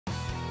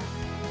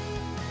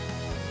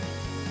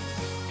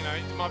know,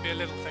 it might be a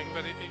little thing,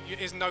 but it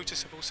is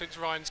noticeable since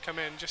Ryan's come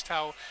in, just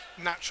how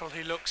natural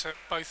he looks at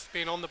both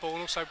being on the ball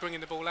and also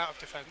bringing the ball out of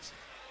defence.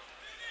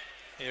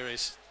 Here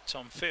is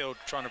Tom Field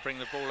trying to bring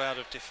the ball out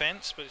of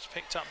defence, but it's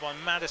picked up by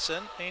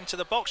Madison into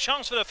the box.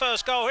 Chance for the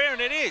first goal here,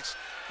 and it is.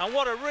 And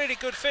what a really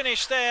good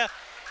finish there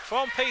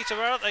from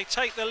Peterborough. They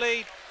take the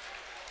lead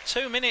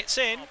 2 minutes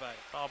in.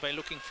 Barbe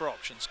looking for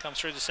options, comes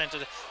through the centre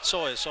to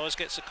Sawyers. Sawyers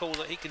gets a call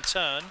that he can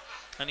turn,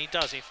 and he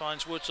does. He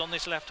finds Woods on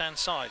this left-hand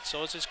side.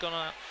 Sawyers has gone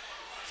out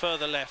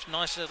further left.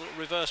 Nice little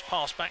reverse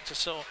pass back to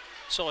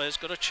Sawyers.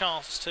 Got a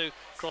chance to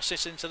cross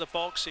this into the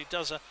box. He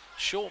does a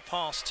short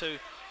pass to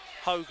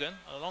Hogan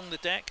along the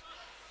deck.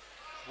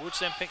 Woods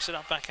then picks it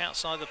up back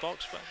outside the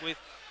box, but with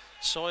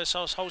Sawyers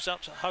holds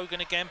up to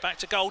Hogan again, back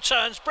to goal,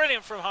 turns,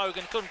 brilliant from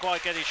Hogan, couldn't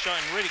quite get his shot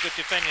in, really good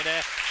defending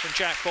there from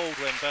Jack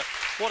Baldwin, but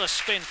what a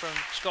spin from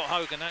Scott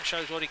Hogan, that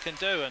shows what he can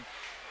do. And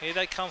here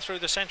they come through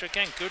the centre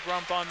again, good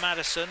run by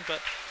Madison, but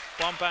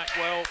one back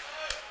well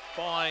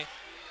by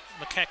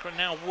McEachran.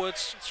 Now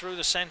Woods through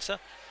the centre,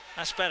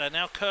 that's better.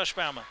 Now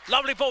Kirschbaumer,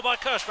 lovely ball by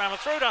Kirschbaumer,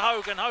 through to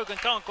Hogan. Hogan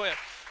can't quit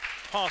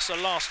past the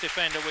last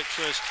defender, which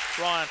was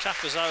Ryan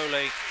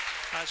Tafazoli.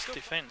 That's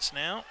defence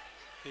now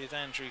with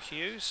Andrew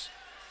Hughes.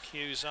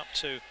 Hughes up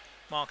to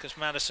Marcus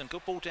Madison,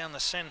 good ball down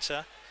the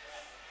centre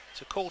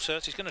to Coulter.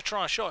 He's going to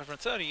try a shot from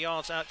 30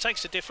 yards out,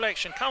 takes a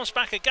deflection, comes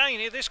back again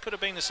here. This could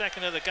have been the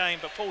second of the game,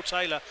 but Paul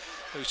Taylor,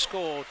 who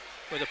scored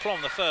with a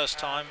plum the first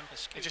time.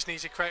 He just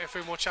needs to create a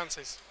few more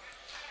chances.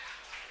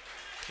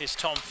 Here's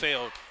Tom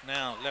Field,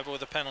 now level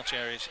with the penalty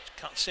area.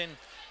 Cuts in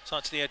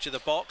side to the edge of the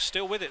box,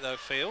 still with it though,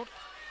 Field.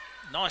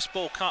 Nice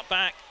ball cut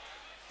back.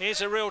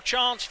 Here's a real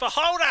chance for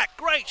Holdak,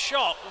 great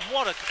shot, and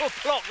what a good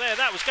block there.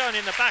 That was going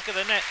in the back of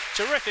the net.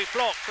 Terrific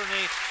block from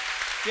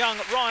the young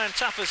Ryan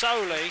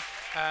Tafazoli.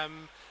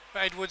 But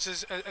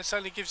Edwards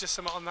certainly gives us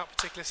something on that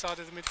particular side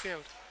of the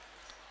midfield.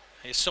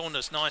 Here's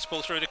Saunders, nice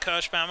ball through to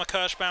Kirschbaumer.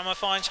 Kirschbaumer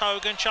finds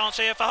Hogan, chance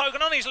here for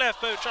Hogan on his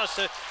left boot, tries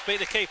to beat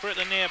the keeper at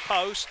the near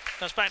post.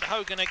 Comes back to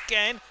Hogan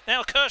again.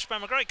 Now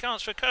Kirschbaumer, great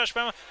chance for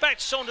Kirschbaumer. Back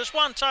to Saunders,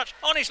 one touch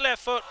on his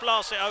left foot,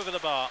 blasts it over the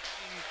bar.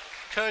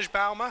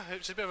 Kirschbaumer,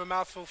 it's a bit of a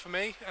mouthful for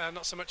me,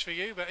 not so much for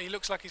you, but he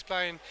looks like he's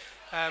playing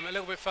a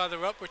little bit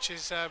further up, which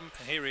is... and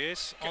here he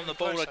is, on the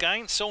ball closer.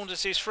 again.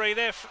 Saunders is free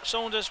there.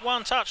 Saunders,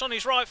 one touch on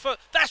his right foot.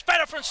 That's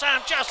better from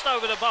Sam, just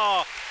over the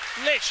bar.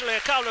 Literally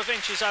a couple of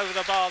inches over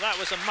the bar. That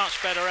was a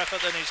much better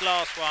effort than his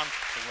last one.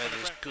 The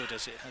weather as good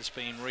as it has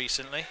been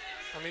recently.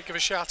 I'm going to give a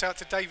shout out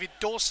to David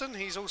Dawson.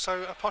 He's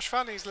also a Posh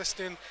fan. He's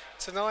listening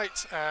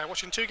tonight,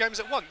 watching 2 games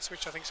at once,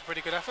 which I think is a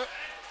pretty good effort.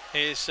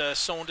 Here's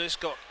Saunders,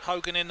 got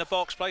Hogan in the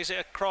box, plays it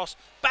across,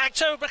 back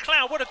to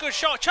McLeod, what a good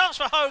shot, chance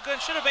for Hogan,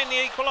 should have been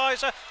the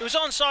equaliser, it was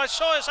onside,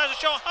 Sawyers has a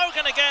shot,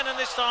 Hogan again, and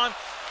this time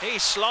he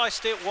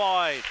sliced it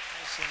wide.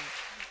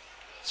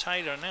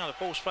 Taylor, and now the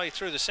ball's played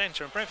through the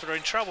centre, and Brentford are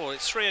in trouble.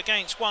 It's 3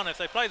 against 1. If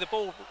they play the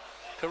ball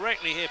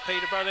correctly here,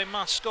 Peterborough, they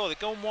must score. They've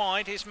gone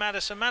wide. Here's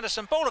Madison,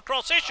 ball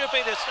across, this should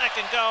be the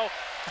second goal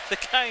of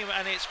the game,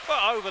 and it's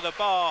put over the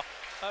bar.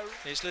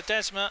 Here's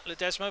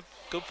Ledesma,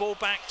 good ball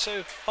back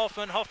to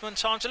Hoffman,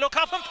 time to look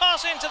up and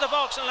pass into the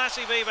box, and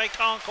Lassie Vive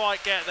can't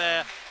quite get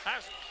there.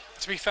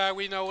 To be fair,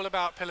 we know all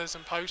about pillars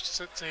and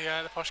posts at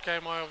the Posh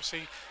game. I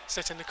obviously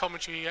sit in the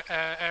commentary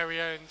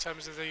area in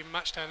terms of the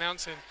matchday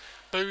announcing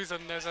booth,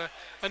 and there's an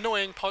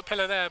annoying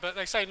pillar there, but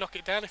they say knock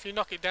it down. If you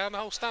knock it down, the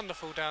whole stand will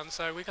fall down,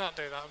 so we can't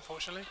do that,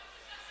 unfortunately.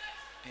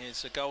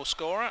 Here's the goal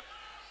scorer,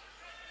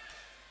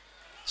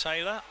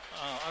 Taylor,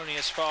 only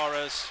as far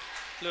as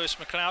Lewis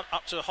McLeod,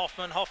 up to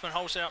Hoffman. Hoffman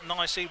holds it up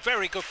nicely.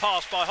 Very good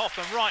pass by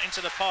Hoffman right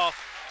into the path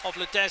of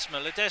Ledesma.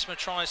 Ledesma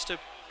tries to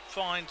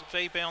find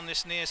VB on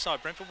this near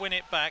side. Brentford win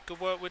it back. Good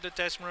work with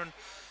Ledesma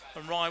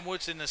and Ryan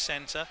Woods in the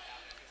centre.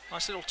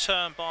 Nice little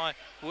turn by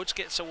Woods,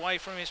 gets away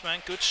from his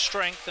man. Good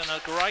strength and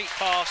a great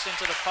pass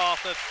into the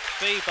path of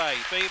VB.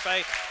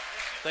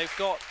 VB, they've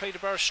got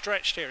Peterborough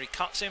stretched here. He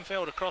cuts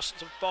infield across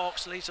the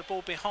box, leaves the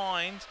ball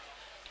behind.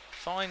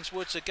 Finds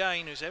Woods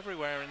again, who's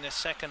everywhere in this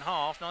second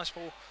half. Nice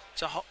ball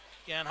to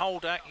Jan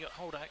Holdak.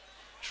 Holdak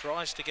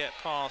tries to get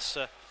past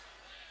the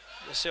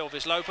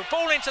Silvis Loper.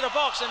 Ball into the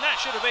box, and that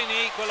should have been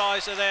the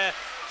equaliser there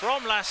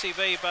from Lassie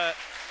Weber.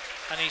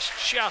 And he's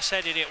just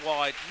headed it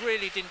wide.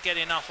 Really didn't get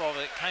enough of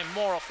it. Came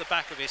more off the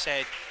back of his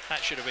head. That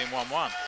should have been 1-1.